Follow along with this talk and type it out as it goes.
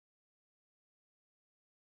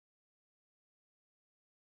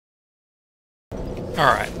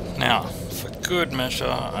Alright, now, for good measure,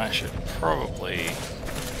 I should probably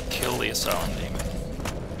kill the Asylum Demon.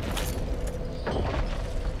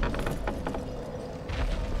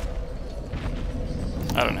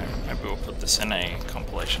 I don't know, maybe we'll put this in a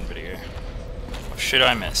compilation video. Or should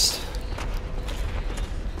I missed?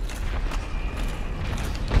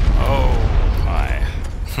 Oh, hi.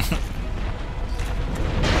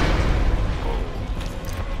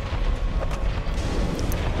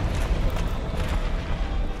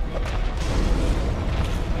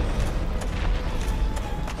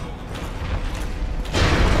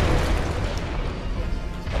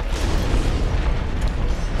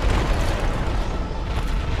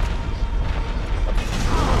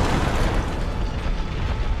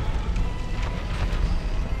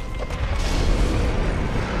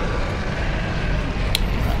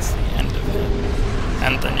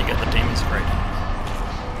 And then you get the Demon's Great.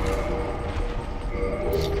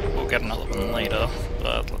 We'll get another one later,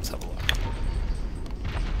 but let's have a look.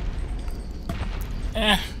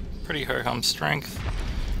 Pretty ho-hum strength.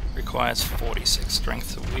 Requires 46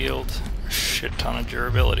 strength to wield. A shit ton of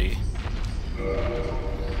durability.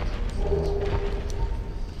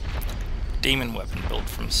 Demon weapon built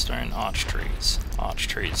from stone arch trees. Arch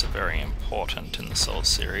trees are very important in the Souls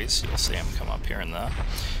series. You'll see them come up here and there.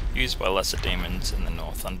 Used by lesser demons in the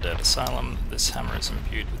North Undead Asylum, this hammer is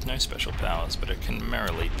imbued with no special powers, but it can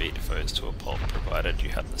merrily beat foes to a pulp provided you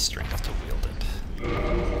have the strength to wield it.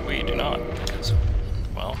 We do not, because,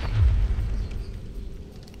 well...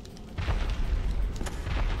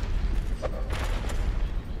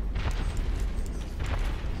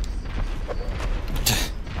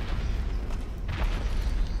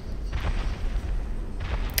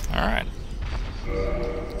 Alright.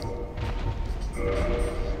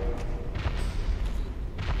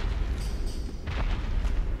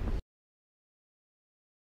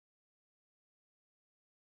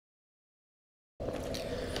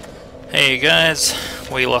 Hey guys,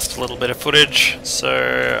 we lost a little bit of footage,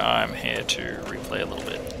 so I'm here to replay a little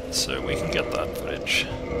bit so we can get that footage.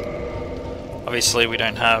 Obviously we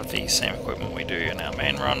don't have the same equipment we do in our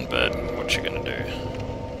main run, but what you gonna do?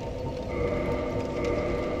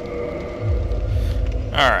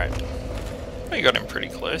 Alright, we got him pretty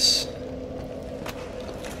close.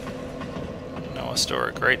 No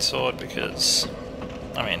Astora Greatsword because,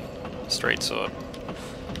 Straight Sword,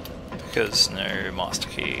 because no Master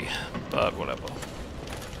Key, but whatever.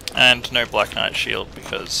 And no Black Knight Shield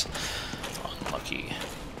because unlucky.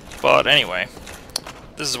 But anyway,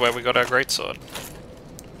 this is where we got our Greatsword.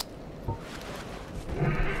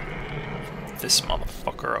 This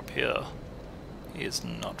motherfucker up here is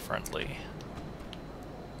not friendly.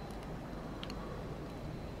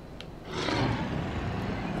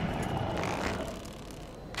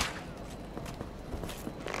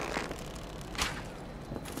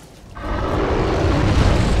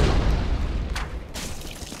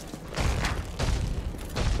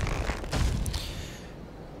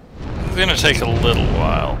 It's gonna take a little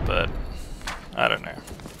while, but I don't know.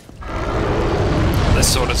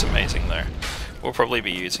 This sword is amazing though. We'll probably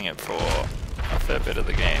be using it for a fair bit of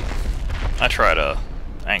the game. I try to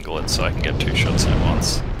angle it so I can get 2 shots in at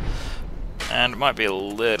once. And it might be a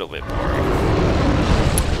little bit boring.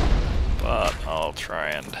 But I'll try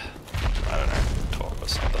and, I don't know, talk or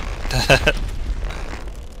something.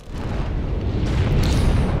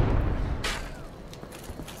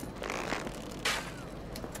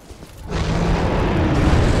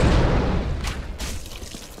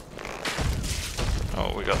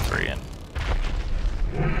 Oh, we got 3 in.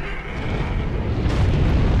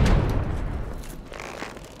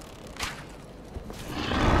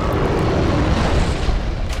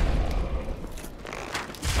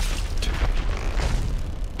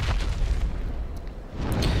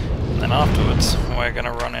 And then afterwards, we're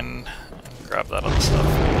gonna run in and grab that other stuff.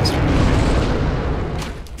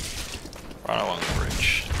 Run along the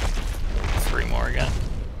bridge. 3 more again.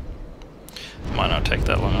 Might not take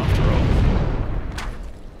that long after all.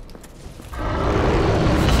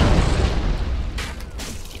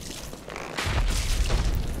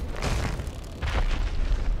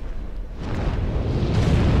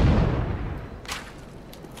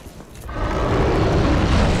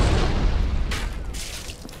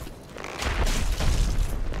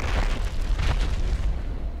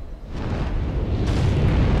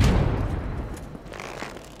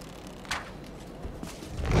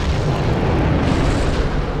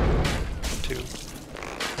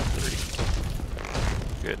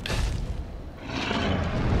 Good.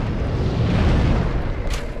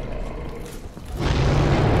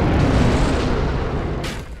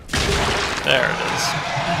 There it is.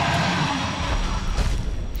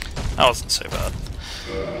 That wasn't so bad.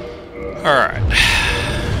 Alright.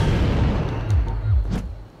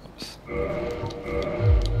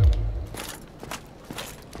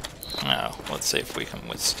 Now, let's see if we can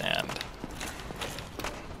withstand.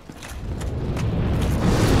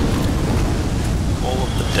 All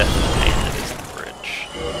of the death and pain that is the bridge.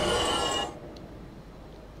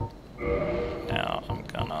 Now, I'm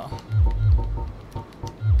gonna...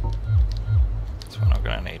 So we're not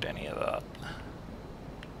gonna need any of that.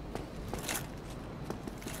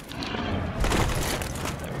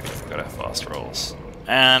 There we go, we've got our fast rolls.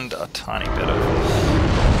 And a tiny bit of...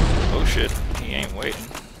 Oh shit, he ain't waiting.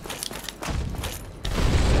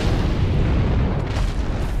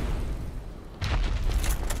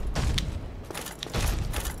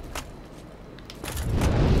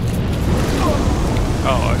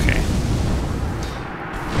 Oh, okay.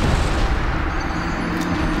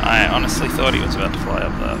 I honestly thought he was about to fly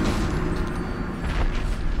up there.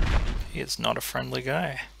 He is not a friendly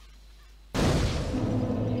guy.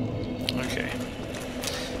 Okay.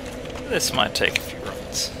 This might take a few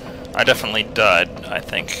runs. I definitely died, I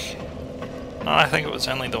think. No, I think it was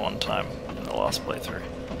only the one time in the last playthrough.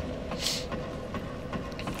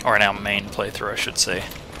 Or in our main playthrough, I should say.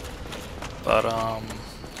 But,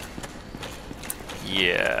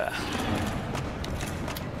 yeah.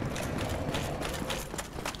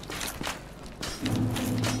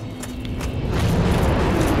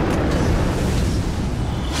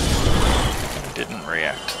 Didn't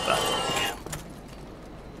react to that way.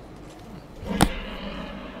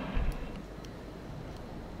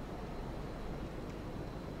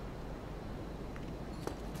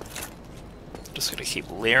 Just gonna keep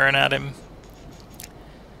leering at him.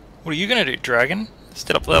 What are you gonna do, dragon?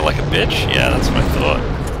 Stood up there like a bitch? Yeah, that's what I thought.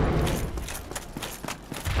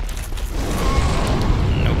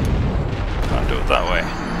 Nope. Can't do it that way.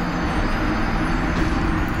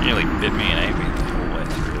 Nearly bit me in AB the whole way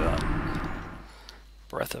through that.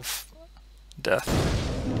 Breath of death.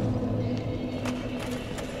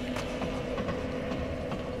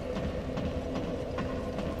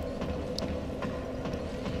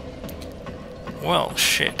 Well,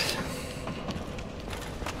 shit.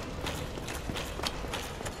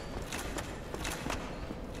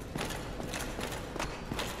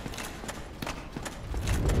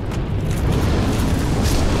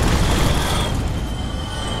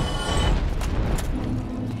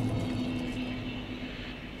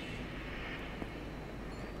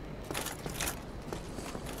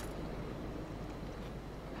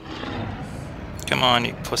 Come on,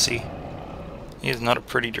 you pussy. He is not a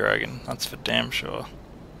pretty dragon, that's for damn sure.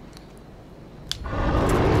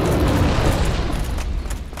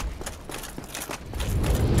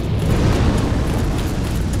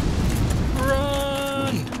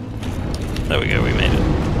 Run! There we go, we made it.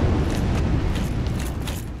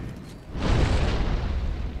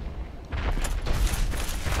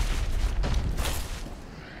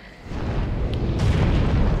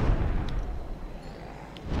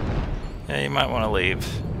 Yeah, you might want to leave.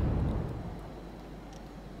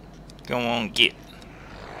 Go on, get.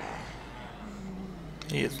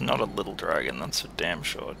 He is not a little dragon, that's for damn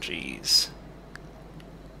sure, jeez.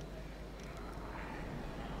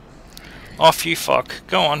 Off you fuck,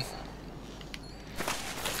 go on.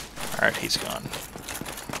 Alright, he's gone.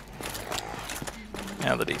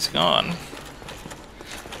 Now that he's gone,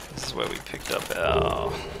 this is where we picked up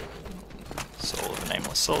our Soul of a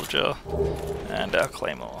Nameless Soldier and our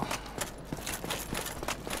Claymore.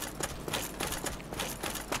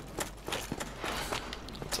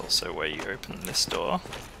 Also where you open this door.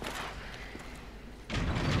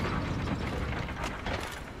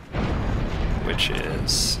 Which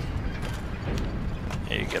is...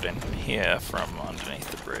 you get in here from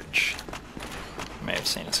underneath the bridge. You may have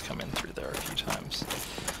seen us come in through there a few times.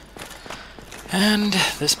 And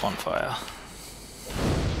this bonfire.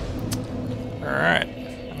 Alright,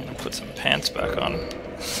 I'm gonna put some pants back on.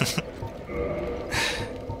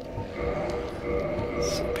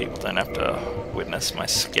 So people don't have to witness my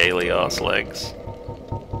scaly ass legs.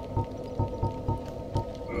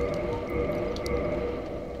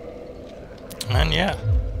 And yeah,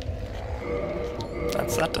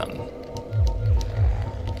 that's that done.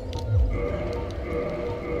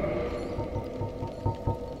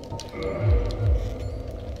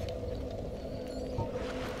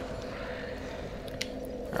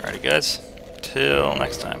 Alrighty guys, till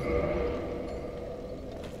next time.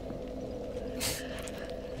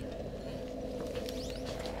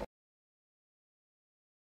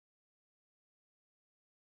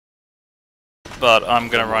 But I'm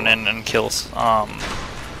gonna run in and kill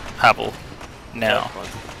Havel now.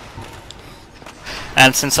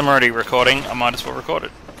 And since I'm already recording, I might as well record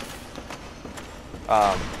it.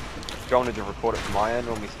 you want me to record it from my end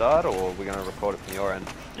when we start, or are we going to record it from your end?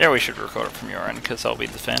 Yeah, we should record it from your end, because I'll be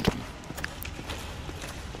the Phantom.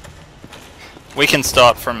 We can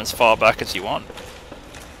start from as far back as you want.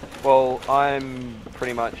 Well, I'm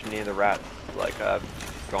pretty much near the rats. Like, I've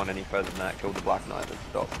gone any further than that, killed the Black Knight and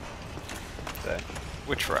stopped. So.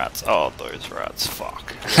 Which rats? Oh, those rats.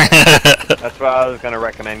 Fuck. Yeah. That's why I was going to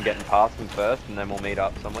recommend getting past them first, and then we'll meet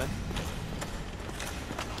up somewhere.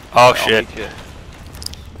 Oh, so shit.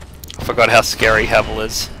 I forgot how scary Havel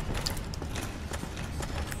is.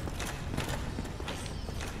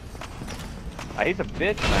 Oh, he's a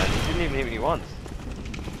bitch, man. He didn't even hit me once.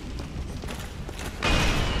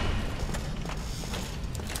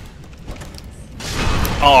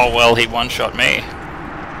 Oh, well, he one-shot me.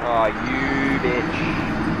 Oh, you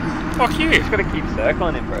bitch. Fuck you. You just gotta keep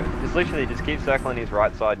circling him, bro. Just literally just keep circling his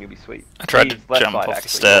right side and you'll be sweet. I tried to Left jump side, off actually, the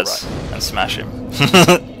stairs right. and smash him.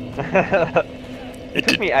 It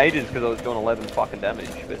took me ages because I was doing 11 fucking damage,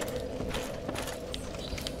 but...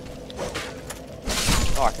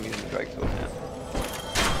 Oh, I can use the Drake sword now.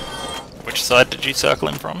 Which side did you circle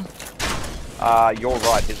him from? Your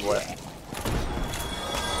right, his left.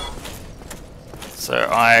 So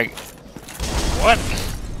I... What?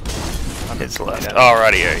 His left. Yeah. Oh,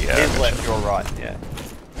 rightio, yeah. His left, your right, yeah.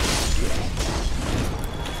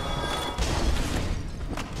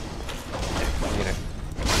 You know,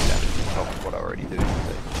 that's not what I already do.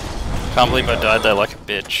 But... Can't believe I died there like a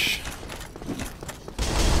bitch.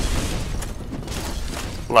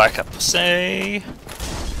 Like a pussy.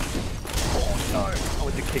 Oh no, I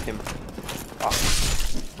went to kick him. Oh.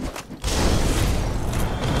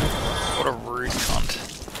 What a rude cunt.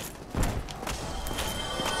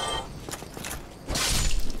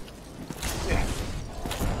 Yeah.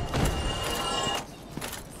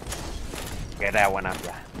 Get that one up,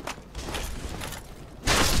 yeah.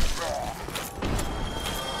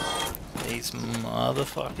 These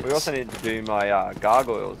motherfuckers. We also need to do my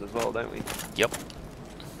gargoyles as well, don't we? Yep.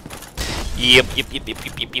 Yep.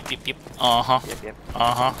 Uh-huh. Yep.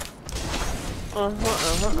 Uh-huh.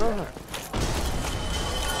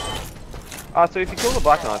 So if you kill the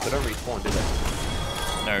Black Knights, they don't respawn, do they?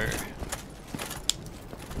 No.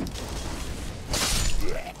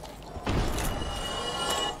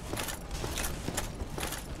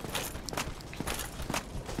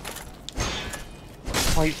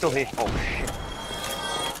 Oh, he's still here. Oh shit.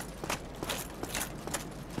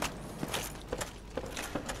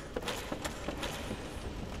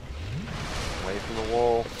 Away from the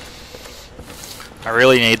wall. I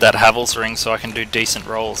really need that Havel's ring so I can do decent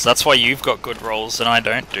rolls. That's why you've got good rolls and I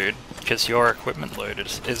don't, dude. Because your equipment load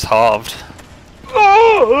is halved.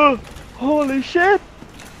 Oh! Holy shit!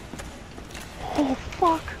 Oh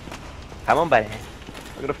fuck! Come on, buddy.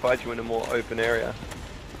 I'm gonna fight you in a more open area.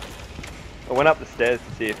 I went up the stairs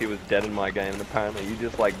to see if he was dead in my game, and apparently you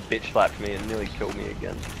just like bitch slapped me and nearly killed me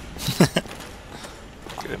again.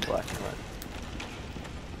 Good. Black and white.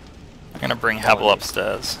 I'm gonna bring Havel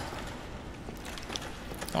upstairs.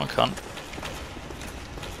 Come on, cunt.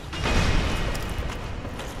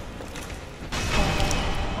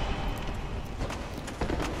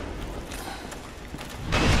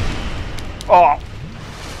 Oh!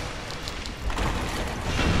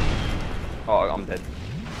 Oh, I'm dead.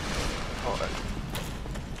 Oh, no.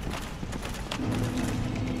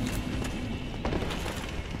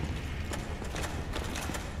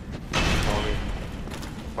 Follow me.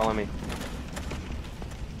 Follow me.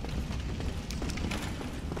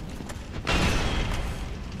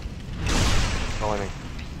 Follow me.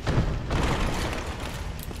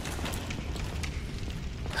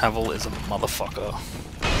 Havel is a motherfucker.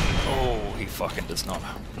 Oh, he fucking does not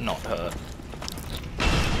hurt.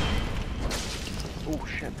 Oh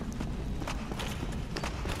shit.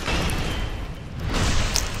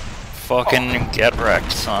 Fucking get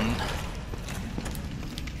wrecked, son.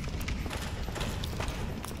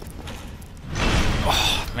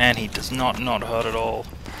 Oh, man, he does not hurt at all.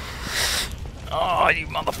 Oh, you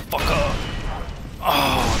motherfucker.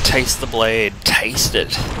 Oh, taste the blade. Taste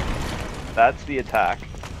it. That's the attack.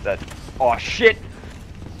 That. Oh shit!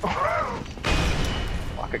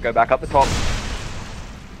 I could go back up the top.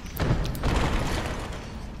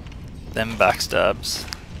 Them backstabs.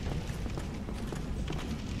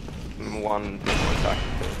 One more attack.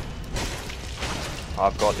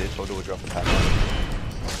 I've got this. I'll do a drop attack.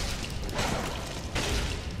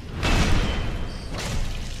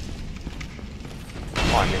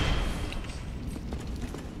 Fine, man.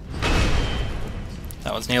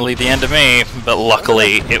 That was nearly the end of me, but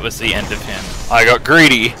luckily it was the end of him. I got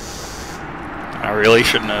greedy. I really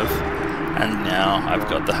shouldn't have. And now I've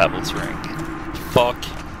got the Havel's ring. Fuck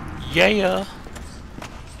yeah.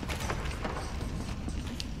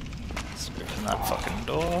 that fucking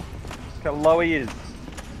door. Look how low he is.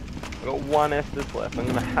 I've got one Estus left. I'm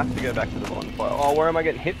gonna have to go back to the bonfire. Oh, where am I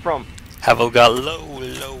getting hit from? Havel got low.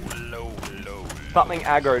 Something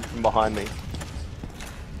aggroed from behind me.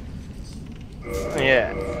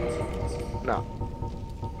 Yeah. No.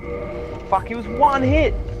 Fuck, he was one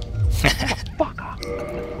hit! Fucker!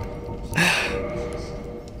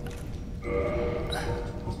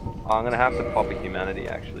 Oh, I'm gonna have to pop a humanity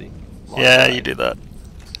actually. Yeah, you do that.